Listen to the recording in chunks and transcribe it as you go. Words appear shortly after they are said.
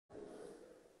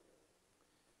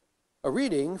A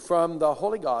reading from the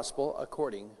Holy Gospel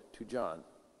according to John.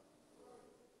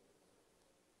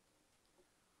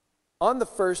 On the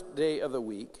first day of the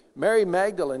week, Mary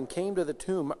Magdalene came to the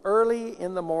tomb early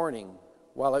in the morning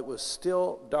while it was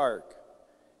still dark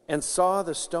and saw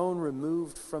the stone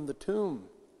removed from the tomb.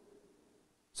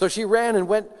 So she ran and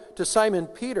went to Simon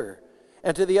Peter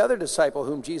and to the other disciple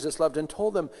whom Jesus loved and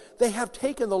told them, "They have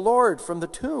taken the Lord from the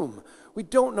tomb. We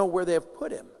don't know where they have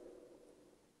put him."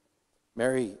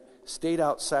 Mary stayed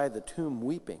outside the tomb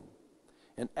weeping,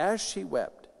 and as she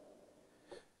wept,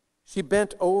 she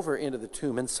bent over into the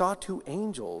tomb and saw two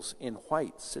angels in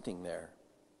white sitting there,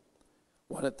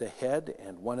 one at the head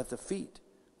and one at the feet,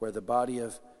 where the body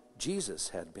of Jesus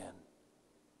had been.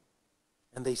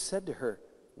 And they said to her,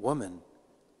 "Woman,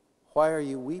 why are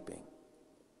you weeping?"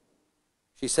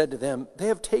 She said to them, "They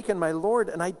have taken my Lord,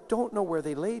 and I don't know where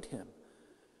they laid him."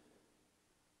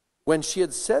 When she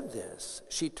had said this,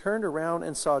 she turned around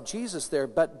and saw Jesus there,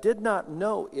 but did not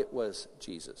know it was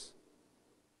Jesus.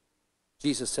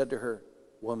 Jesus said to her,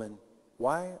 "Woman,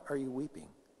 why are you weeping?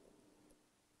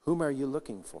 Whom are you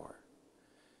looking for?"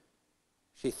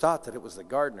 She thought that it was the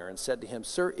gardener and said to him,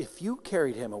 "Sir, if you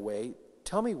carried him away,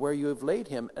 tell me where you have laid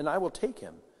him, and I will take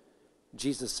him."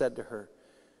 Jesus said to her,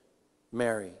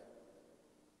 "Mary."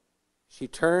 She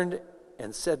turned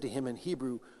and said to him in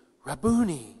Hebrew,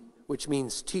 "Rabboni," which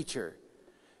means teacher.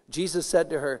 Jesus said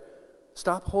to her,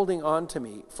 "Stop holding on to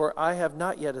me, for I have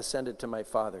not yet ascended to my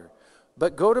Father.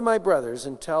 But go to my brothers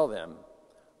and tell them,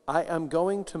 I am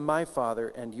going to my Father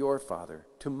and your Father,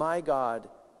 to my God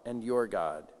and your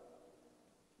God."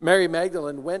 Mary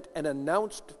Magdalene went and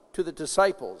announced to the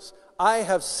disciples, "I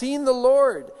have seen the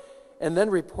Lord," and then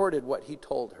reported what he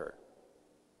told her.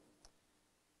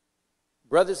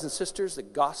 Brothers and sisters, the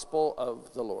gospel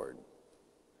of the Lord.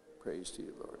 Praise to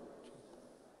you, Lord.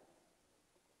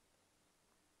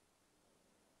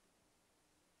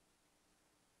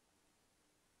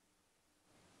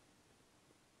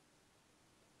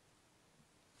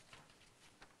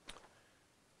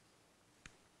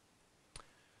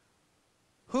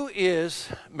 Who is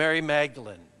Mary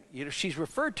Magdalene? You know, she's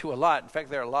referred to a lot. In fact,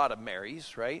 there are a lot of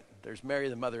Marys, right? There's Mary,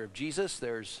 the mother of Jesus.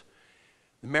 There's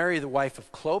Mary, the wife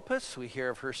of Clopas. We hear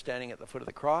of her standing at the foot of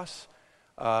the cross.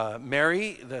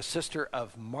 Mary, the sister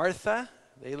of Martha.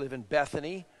 They live in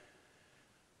Bethany.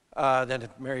 Then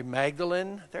Mary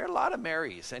Magdalene. There are a lot of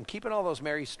Marys, and keeping all those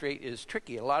Marys straight is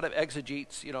tricky. A lot of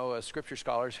exegetes, scripture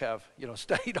scholars have,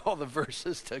 studied all the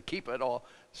verses to keep it all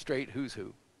straight, who's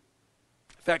who.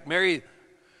 In fact, Mary,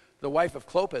 the wife of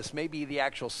Clopas, may be the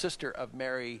actual sister of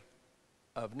Mary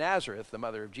of Nazareth, the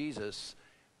mother of Jesus,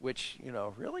 which,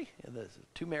 really? The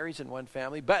two Marys in one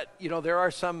family? But, there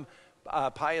are some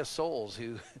pious souls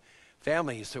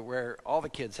families where all the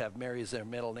kids have Mary as their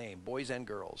middle name, boys and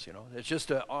girls, It's just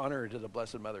an honor to the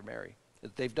Blessed Mother Mary.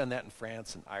 They've done that in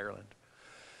France and Ireland.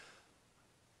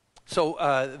 So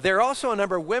there are also a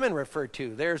number of women referred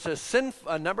to. There's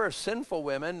a number of sinful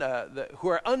women who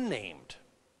are unnamed.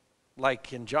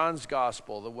 Like in John's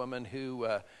Gospel, the woman who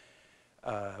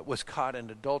was caught in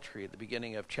adultery at the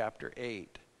beginning of chapter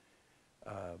 8.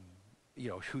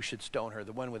 Who should stone her?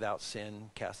 The one without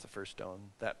sin cast the first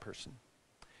stone, that person.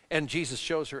 And Jesus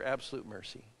shows her absolute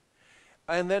mercy.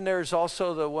 And then there's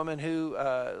also the woman who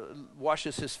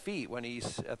washes his feet when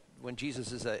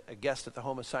Jesus is a guest at the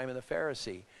home of Simon the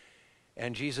Pharisee.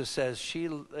 And Jesus says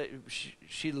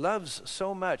she loves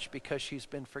so much because she's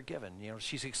been forgiven.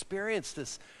 She's experienced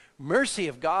this mercy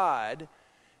of God,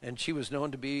 and she was known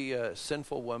to be a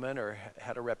sinful woman or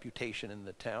had a reputation in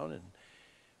the town.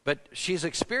 But she's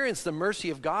experienced the mercy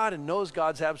of God and knows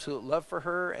God's absolute love for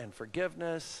her and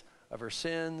forgiveness of her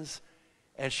sins.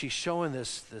 And she's showing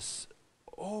this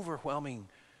overwhelming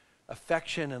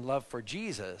affection and love for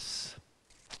Jesus.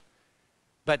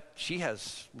 But she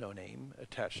has no name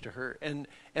attached to her. And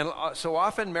so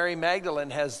often Mary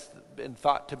Magdalene has been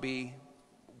thought to be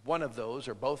one of those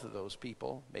or both of those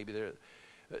people. Maybe they're...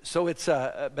 So it's,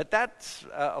 but that's,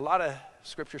 a lot of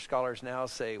scripture scholars now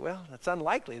say, well, that's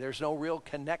unlikely. There's no real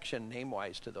connection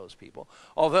name-wise to those people.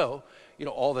 Although,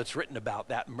 all that's written about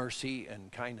that mercy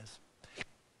and kindness.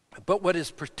 But what is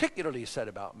particularly said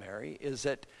about Mary is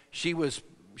that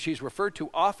she's referred to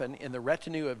often in the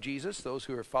retinue of Jesus, those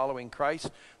who are following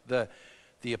Christ, the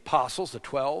apostles, the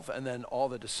 12, and then all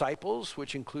the disciples,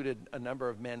 which included a number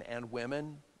of men and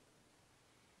women.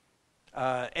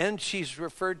 And she's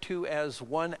referred to as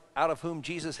one out of whom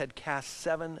Jesus had cast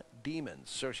 7 demons.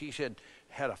 So she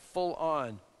had a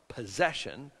full-on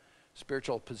possession,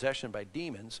 spiritual possession by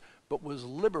demons, but was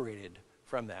liberated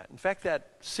from that. In fact,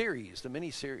 that series, the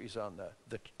mini-series on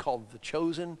called The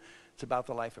Chosen, it's about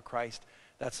the life of Christ.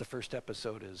 That's the first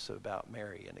episode is about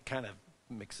Mary, and it kind of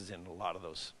mixes in a lot of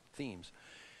those themes.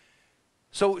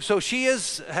 So she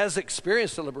has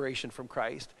experienced the liberation from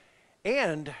Christ,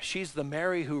 and she's the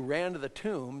Mary who ran to the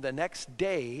tomb the next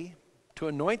day to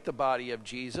anoint the body of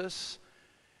Jesus,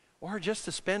 or just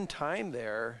to spend time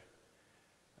there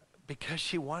because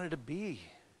she wanted to be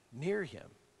near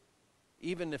him,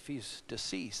 even if he's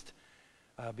deceased,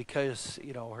 because,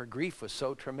 her grief was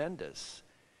so tremendous.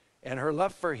 And her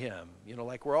love for him,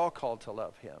 like we're all called to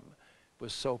love him,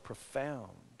 was so profound.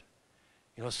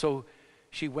 So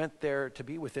she went there to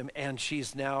be with him, and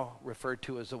she's now referred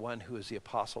to as the one who is the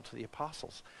apostle to the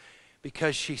apostles,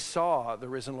 because she saw the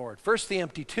risen Lord. First the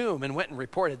empty tomb, and went and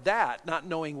reported that, not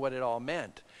knowing what it all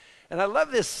meant. And I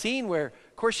love this scene where,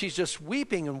 of course, she's just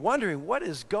weeping and wondering what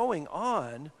is going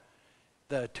on.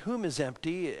 The tomb is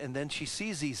empty, and then she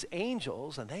sees these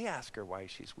angels, and they ask her why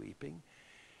she's weeping.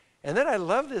 And then I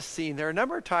love this scene. There are a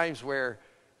number of times where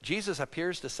Jesus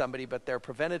appears to somebody, but they're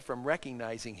prevented from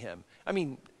recognizing him. I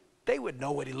mean, they would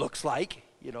know what he looks like,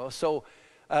 So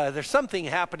there's something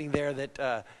happening there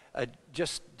that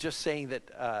just saying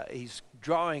that he's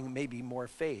drawing maybe more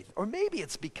faith. Or maybe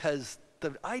it's because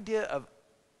the idea of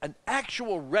an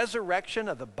actual resurrection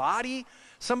of the body,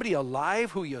 somebody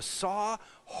alive who you saw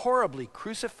horribly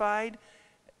crucified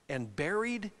and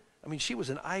buried. I mean, she was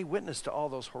an eyewitness to all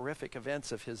those horrific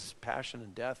events of his passion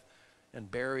and death and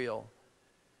burial.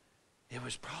 It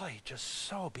was probably just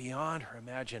so beyond her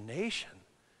imagination.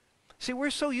 See, we're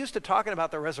so used to talking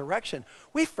about the resurrection,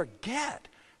 we forget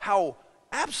how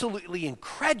absolutely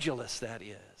incredulous that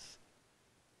is.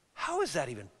 How is that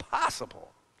even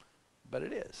possible? But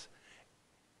it is.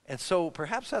 And so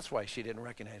perhaps that's why she didn't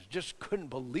recognize him. Just couldn't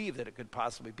believe that it could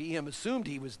possibly be him. Assumed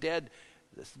he was dead,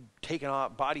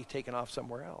 body taken off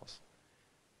somewhere else.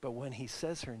 But when he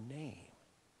says her name,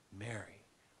 Mary,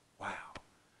 wow,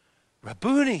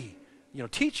 Rabboni,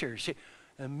 teacher,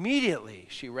 immediately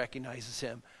she recognizes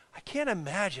him. I can't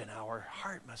imagine how her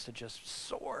heart must have just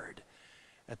soared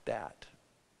at that.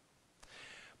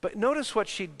 But notice what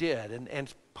she did.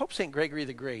 And Pope St. Gregory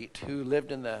the Great, who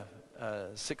lived in the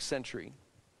 6th century,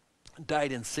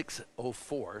 died in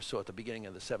 604, so at the beginning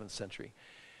of the 7th century.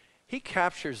 He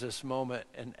captures this moment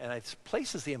and it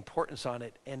places the importance on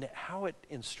it and how it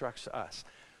instructs us.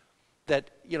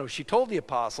 That, she told the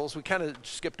apostles, we kind of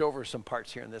skipped over some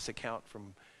parts here in this account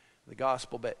from the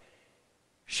gospel, but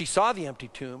she saw the empty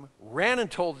tomb, ran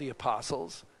and told the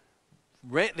apostles.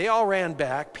 They all ran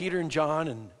back, Peter and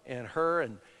John and her,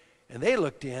 and they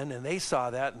looked in and they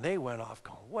saw that and they went off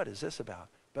going, what is this about?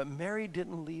 But Mary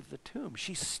didn't leave the tomb.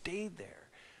 She stayed there.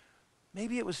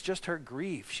 Maybe it was just her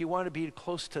grief. She wanted to be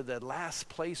close to the last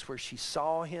place where she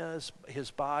saw his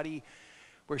body,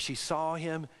 where she saw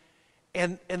him.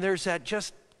 And there's that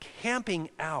just camping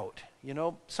out.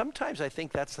 Sometimes I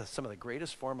think that's some of the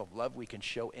greatest form of love we can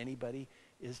show anybody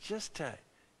is just to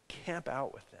camp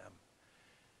out with them.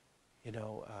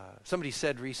 Somebody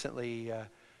said recently,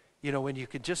 when you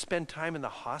could just spend time in the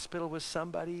hospital with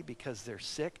somebody because they're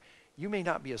sick. You may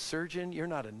not be a surgeon, you're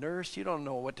not a nurse, you don't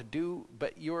know what to do,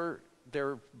 but you're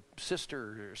their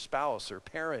sister or spouse or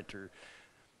parent,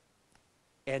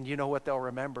 and you know what they'll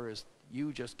remember is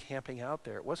you just camping out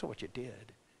there. It wasn't what you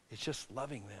did. It's just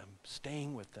loving them,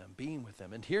 staying with them, being with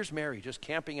them. And here's Mary just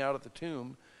camping out at the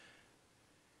tomb.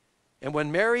 And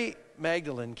when Mary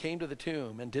Magdalene came to the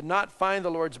tomb and did not find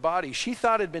the Lord's body, she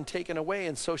thought it had been taken away,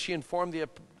 and so she informed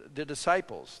the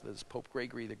disciples. This is Pope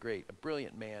Gregory the Great, a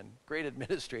brilliant man, great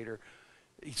administrator.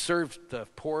 He served the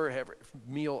poor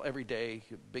meal every day,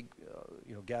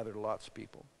 gathered lots of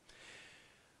people.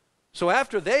 So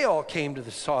after they all came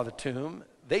saw the tomb,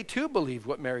 they too believed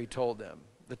what Mary told them.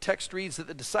 The text reads that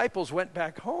the disciples went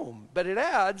back home, but it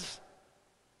adds,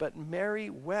 but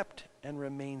Mary wept and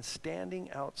remained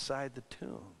standing outside the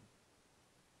tomb.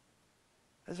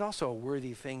 There's also a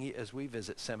worthy thing as we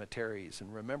visit cemeteries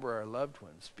and remember our loved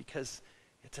ones, because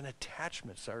it's an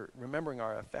attachment, it's remembering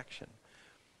our affection.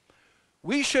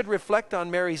 We should reflect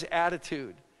on Mary's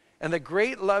attitude and the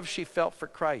great love she felt for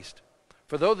Christ.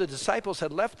 For though the disciples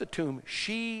had left the tomb,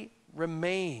 she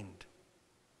remained.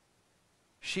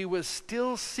 She was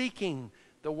still seeking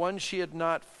the one she had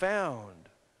not found.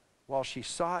 While she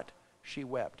sought, she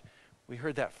wept. We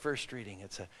heard that first reading.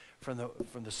 It's from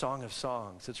the Song of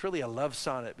Songs. It's really a love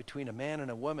sonnet between a man and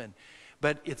a woman.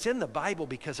 But it's in the Bible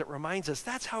because it reminds us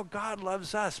that's how God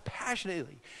loves us,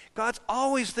 passionately. God's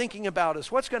always thinking about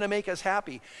us. What's going to make us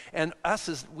happy? And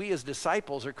we as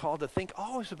disciples are called to think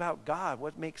always about God,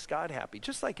 what makes God happy.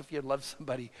 Just like if you love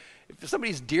somebody, if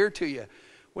somebody's dear to you,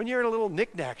 when you're in a little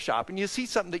knick-knack shop and you see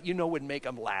something that you know would make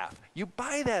them laugh, you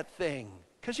buy that thing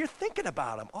because you're thinking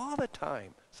about them all the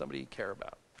time, somebody you care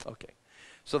about. Okay.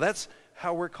 So that's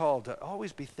how we're called to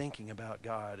always be thinking about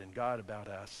God and God about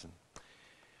us. And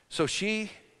so she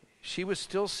was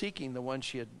still seeking the one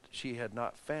she had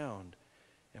not found.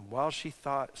 And while she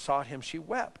sought him, she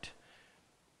wept.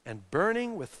 And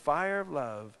burning with fire of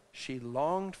love, she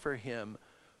longed for him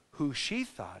who she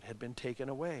thought had been taken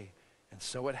away. And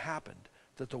so it happened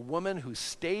that the woman who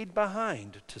stayed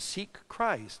behind to seek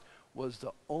Christ was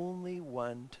the only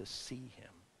one to see him.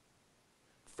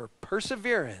 For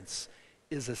perseverance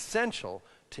is essential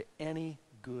to any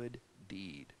good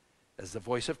deed. As the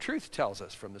voice of truth tells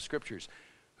us from the scriptures,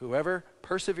 whoever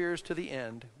perseveres to the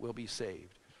end will be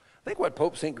saved. I think what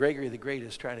Pope St. Gregory the Great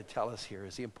is trying to tell us here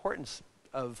is the importance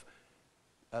of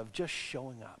just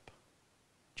showing up,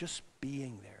 just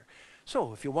being there.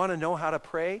 So if you want to know how to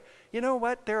pray, you know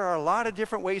what? There are a lot of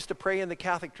different ways to pray in the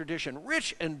Catholic tradition,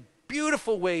 rich and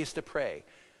beautiful ways to pray.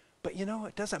 But you know,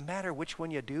 it doesn't matter which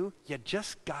one you do. You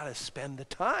just got to spend the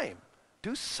time.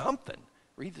 Do something.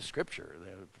 Read the scripture.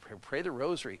 Pray the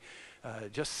rosary.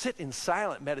 Just sit in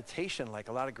silent meditation like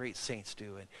a lot of great saints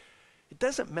do. And it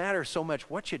doesn't matter so much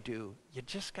what you do. You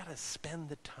just got to spend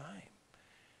the time.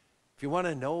 If you want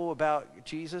to know about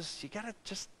Jesus, you got to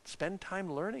just spend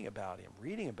time learning about him,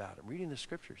 reading the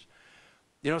scriptures.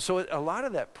 You know, so a lot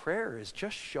of that prayer is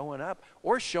just showing up,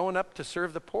 or showing up to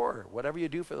serve the poor. Whatever you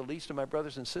do for the least of my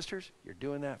brothers and sisters, you're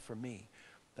doing that for me.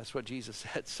 That's what Jesus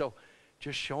said. So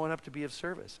just showing up to be of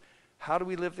service. How do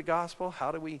we live the gospel?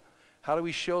 How do we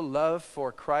show love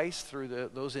for Christ through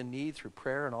those in need, through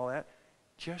prayer and all that?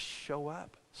 Just show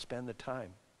up. Spend the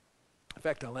time. In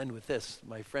fact, I'll end with this.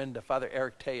 My friend, Father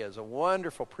Eric Taya, is a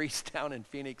wonderful priest down in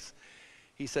Phoenix.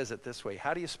 He says it this way.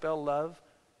 How do you spell love?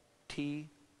 T-I-M-E.